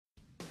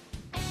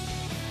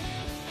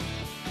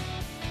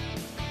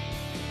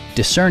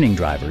Discerning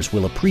drivers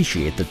will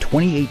appreciate the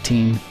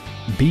 2018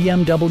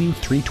 BMW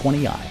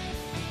 320i.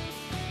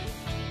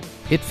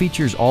 It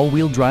features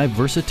all-wheel drive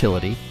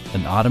versatility,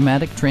 an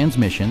automatic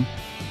transmission,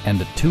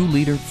 and a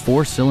 2-liter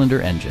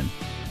 4-cylinder engine.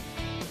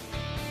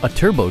 A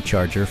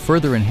turbocharger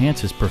further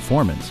enhances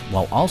performance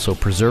while also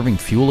preserving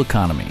fuel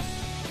economy.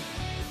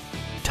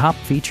 Top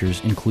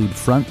features include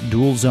front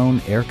dual-zone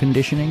air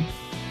conditioning,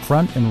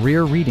 front and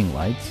rear reading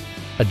lights,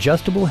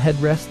 adjustable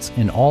headrests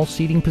in all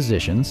seating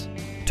positions,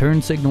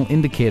 turn signal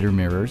indicator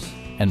mirrors,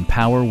 and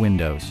power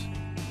windows.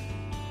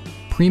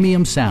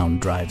 Premium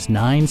sound drives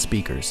 9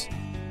 speakers,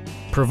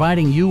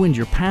 providing you and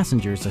your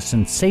passengers a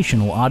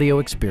sensational audio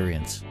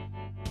experience.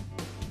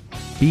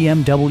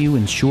 BMW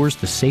ensures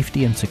the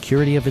safety and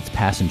security of its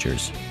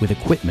passengers with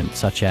equipment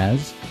such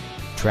as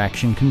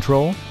traction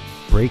control,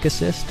 brake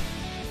assist,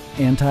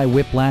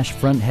 anti-whiplash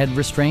front head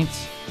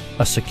restraints,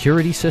 a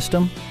security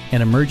system,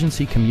 an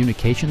emergency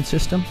communication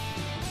system,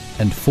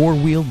 and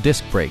 4-wheel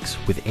disc brakes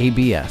with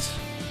ABS.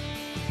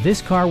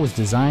 This car was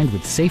designed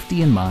with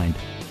safety in mind,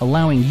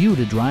 allowing you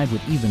to drive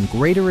with even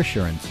greater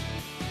assurance.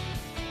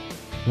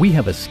 We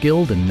have a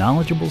skilled and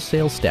knowledgeable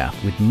sales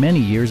staff with many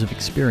years of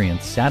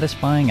experience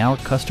satisfying our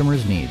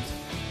customers' needs.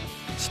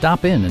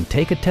 Stop in and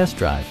take a test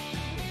drive.